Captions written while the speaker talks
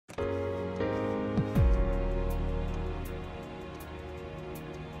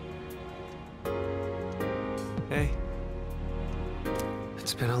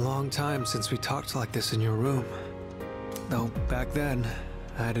been a long time since we talked like this in your room. Though back then,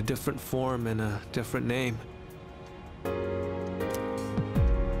 I had a different form and a different name.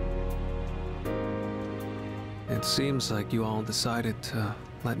 It seems like you all decided to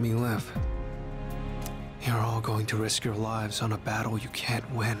let me live. You're all going to risk your lives on a battle you can't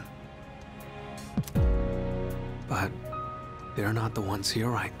win. But they're not the ones here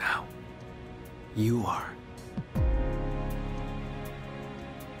right now. You are.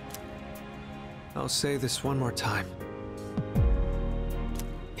 I'll say this one more time.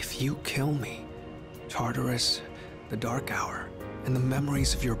 If you kill me, Tartarus, the Dark Hour, and the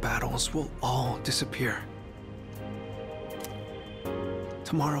memories of your battles will all disappear.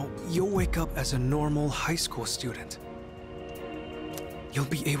 Tomorrow, you'll wake up as a normal high school student. You'll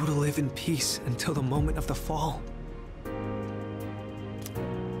be able to live in peace until the moment of the fall.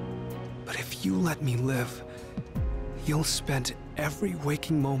 But if you let me live, you'll spend every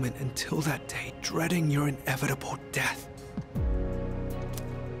waking moment until that day dreading your inevitable death.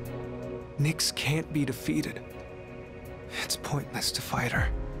 Nyx can't be defeated. It's pointless to fight her.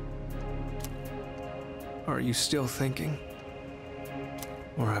 Are you still thinking?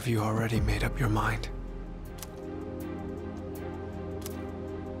 Or have you already made up your mind?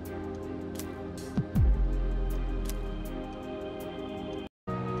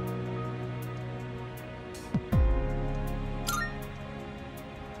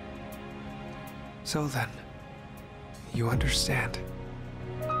 So then, you understand.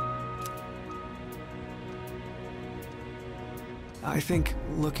 I think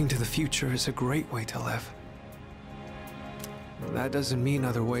looking to the future is a great way to live. That doesn't mean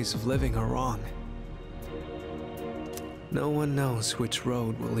other ways of living are wrong. No one knows which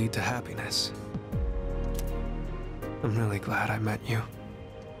road will lead to happiness. I'm really glad I met you.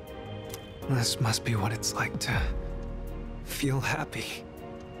 This must be what it's like to feel happy.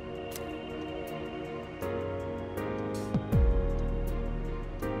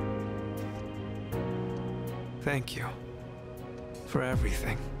 Thank you for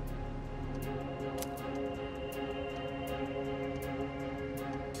everything.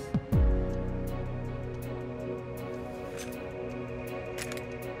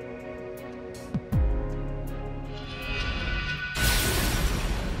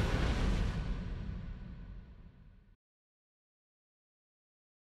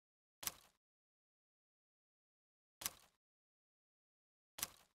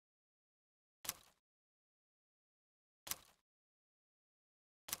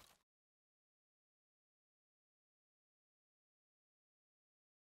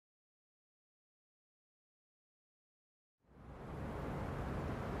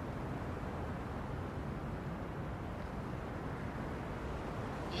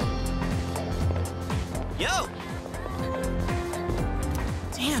 Yo!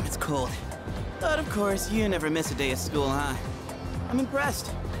 Damn, it's cold. But of course, you never miss a day of school, huh? I'm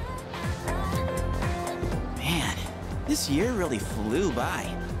impressed. Man, this year really flew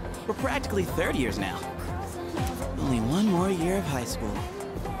by. We're practically third years now. Only one more year of high school.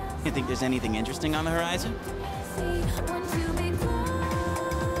 You think there's anything interesting on the horizon?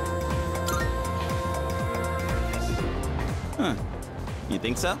 Huh. You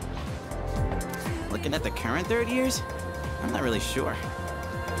think so? Looking at the current third years, I'm not really sure.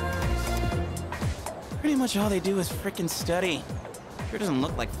 Pretty much all they do is frickin' study. Sure doesn't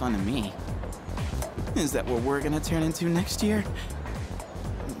look like fun to me. Is that what we're gonna turn into next year?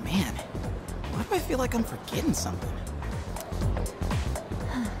 Man, why do I feel like I'm forgetting something?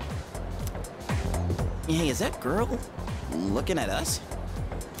 Hey, is that girl looking at us?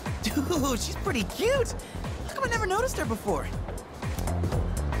 Dude, she's pretty cute! How come I never noticed her before?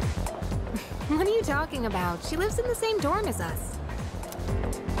 What are you talking about? She lives in the same dorm as us.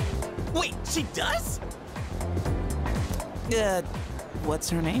 Wait, she does? What's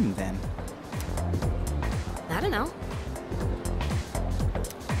her name then? I don't know.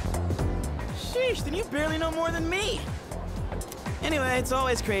 Sheesh, then you barely know more than me. Anyway, it's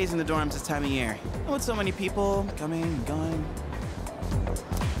always crazy in the dorms this time of year. With so many people coming and going.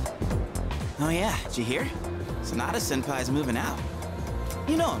 Oh yeah, did you hear? Sonata-senpai's moving out.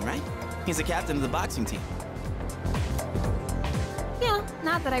 You know him, right? He's the captain of the boxing team. Yeah,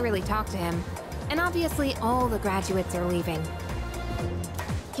 not that I really talked to him. And obviously all the graduates are leaving.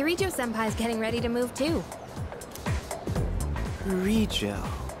 Kirijo-senpai's getting ready to move too. Kirijo.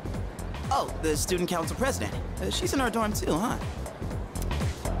 Oh, the student council president. She's in our dorm too, huh?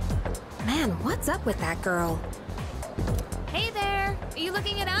 Man, what's up with that girl? Hey there! Are you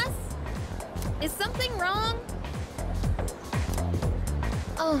looking at us? Is something wrong?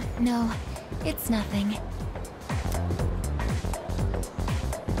 Oh, no. It's nothing.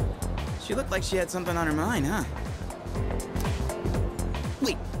 She looked like she had something on her mind, huh?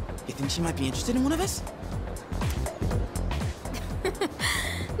 Wait, you think she might be interested in one of us?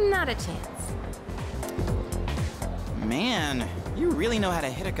 Not a chance. Man, you really know how to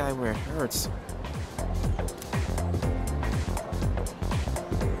hit a guy where it hurts.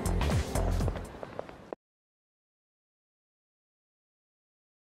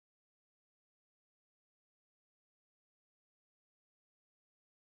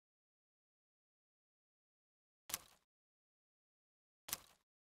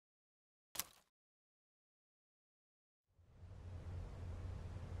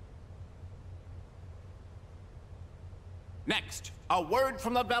 Next, a word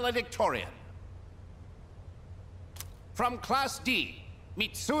from the valedictorian. From Class D,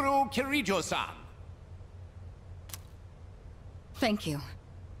 Mitsuru Kirijo-san. Thank you.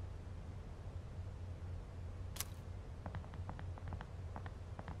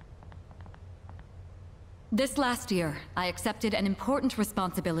 This last year, I accepted an important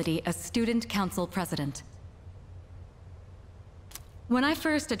responsibility as Student Council President. When I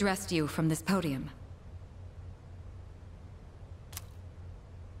first addressed you from this podium,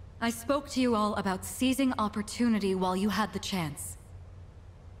 I spoke to you all about seizing opportunity while you had the chance.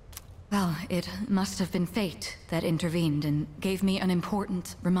 Well, it must have been fate that intervened and gave me an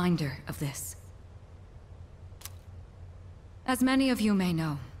important reminder of this. As many of you may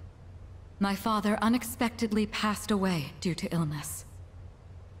know, my father unexpectedly passed away due to illness.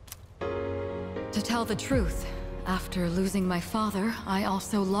 To tell the truth, after losing my father, I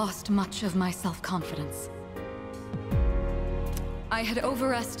also lost much of my self-confidence. I had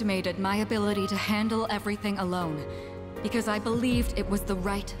overestimated my ability to handle everything alone, because I believed it was the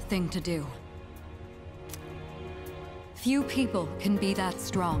right thing to do. Few people can be that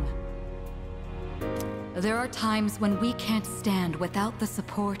strong. There are times when we can't stand without the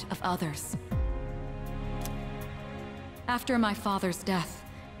support of others. After my father's death,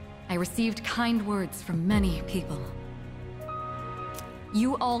 I received kind words from many people.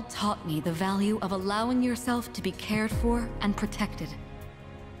 You all taught me the value of allowing yourself to be cared for and protected.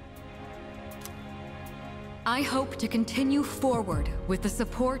 I hope to continue forward with the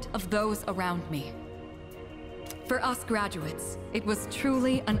support of those around me. For us graduates, it was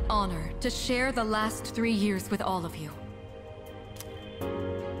truly an honor to share the last 3 years with all of you.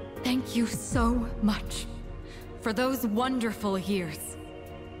 Thank you so much for those wonderful years.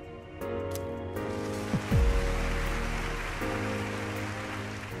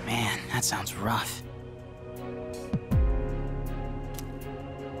 Man, that sounds rough.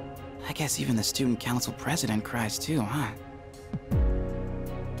 I guess even the student council president cries too, huh?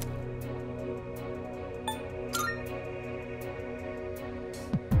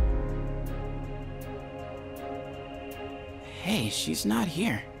 Hey, she's not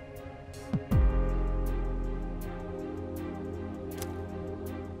here.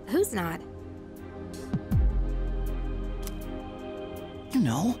 Who's not? You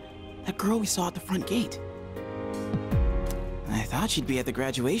know, that girl we saw at the front gate. I thought she'd be at the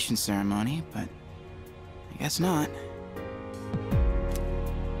graduation ceremony, but I guess not.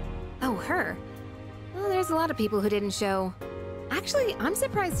 Oh, her? Well, there's a lot of people who didn't show. Actually, I'm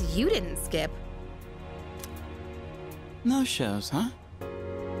surprised you didn't skip. No shows, huh?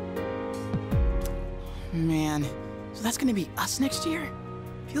 Man, so that's gonna be us next year?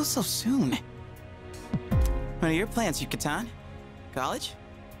 Feels so soon. What are your plans, Yucatan? College?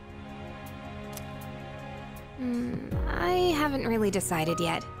 I haven't really decided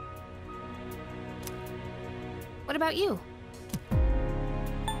yet. What about you?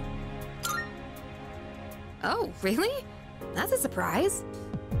 Oh, really? That's a surprise.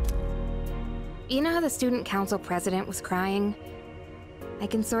 You know how the student council president was crying? I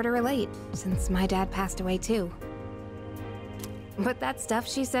can sort of relate, since my dad passed away too. But that stuff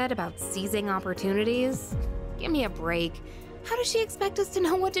she said about seizing opportunities? Give me a break. How does she expect us to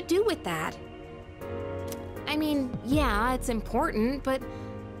know what to do with that? I mean, yeah, it's important, but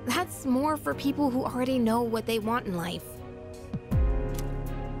that's more for people who already know what they want in life.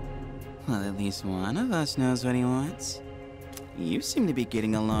 Well, at least one of us knows what he wants. You seem to be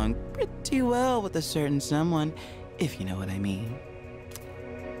getting along pretty well with a certain someone, if you know what I mean.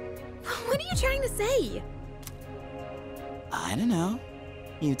 What are you trying to say? I don't know.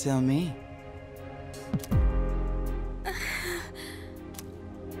 You tell me.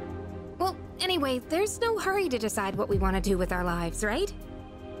 Well, anyway, there's no hurry to decide what we want to do with our lives, right?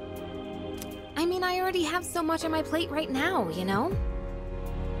 I mean, I already have so much on my plate right now, you know?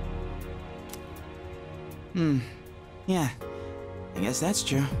 Yeah. I guess that's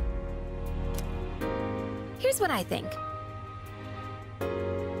true. Here's what I think.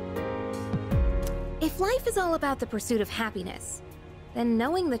 If life is all about the pursuit of happiness, then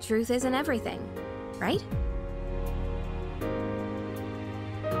knowing the truth isn't everything, right?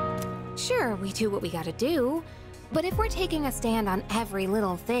 Sure, we do what we gotta do, but if we're taking a stand on every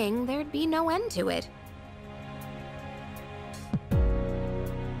little thing, there'd be no end to it.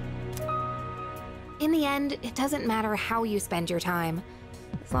 In the end, it doesn't matter how you spend your time,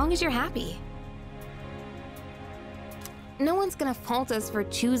 as long as you're happy. No one's gonna fault us for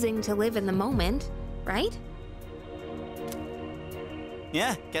choosing to live in the moment, right?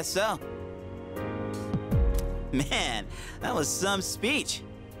 Yeah, guess so. Man, that was some speech.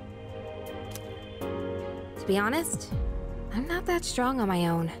 To be honest, I'm not that strong on my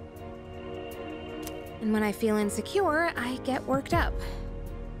own. And when I feel insecure, I get worked up.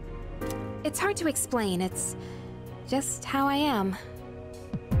 It's hard to explain, it's just how I am.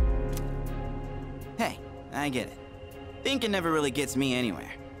 Hey, I get it. Thinking never really gets me anywhere.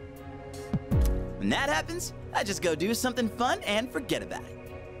 When that happens, I just go do something fun and forget about it.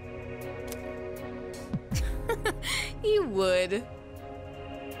 You would.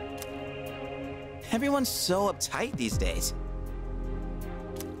 Everyone's so uptight these days.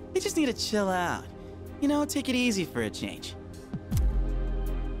 They just need to chill out. You know, take it easy for a change.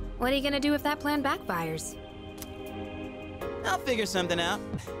 What are you gonna do if that plan backfires? I'll figure something out.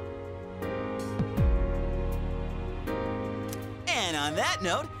 And on that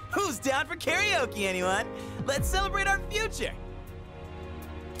note, who's down for karaoke, anyone? Let's celebrate our future!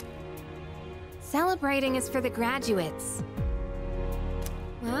 Celebrating is for the graduates.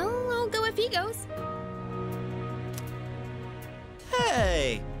 Well, I'll go if he goes.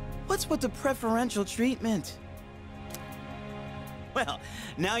 Hey, what's with the preferential treatment? Well,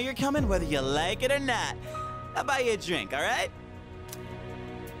 now you're coming whether you like it or not. I'll buy you a drink, all right?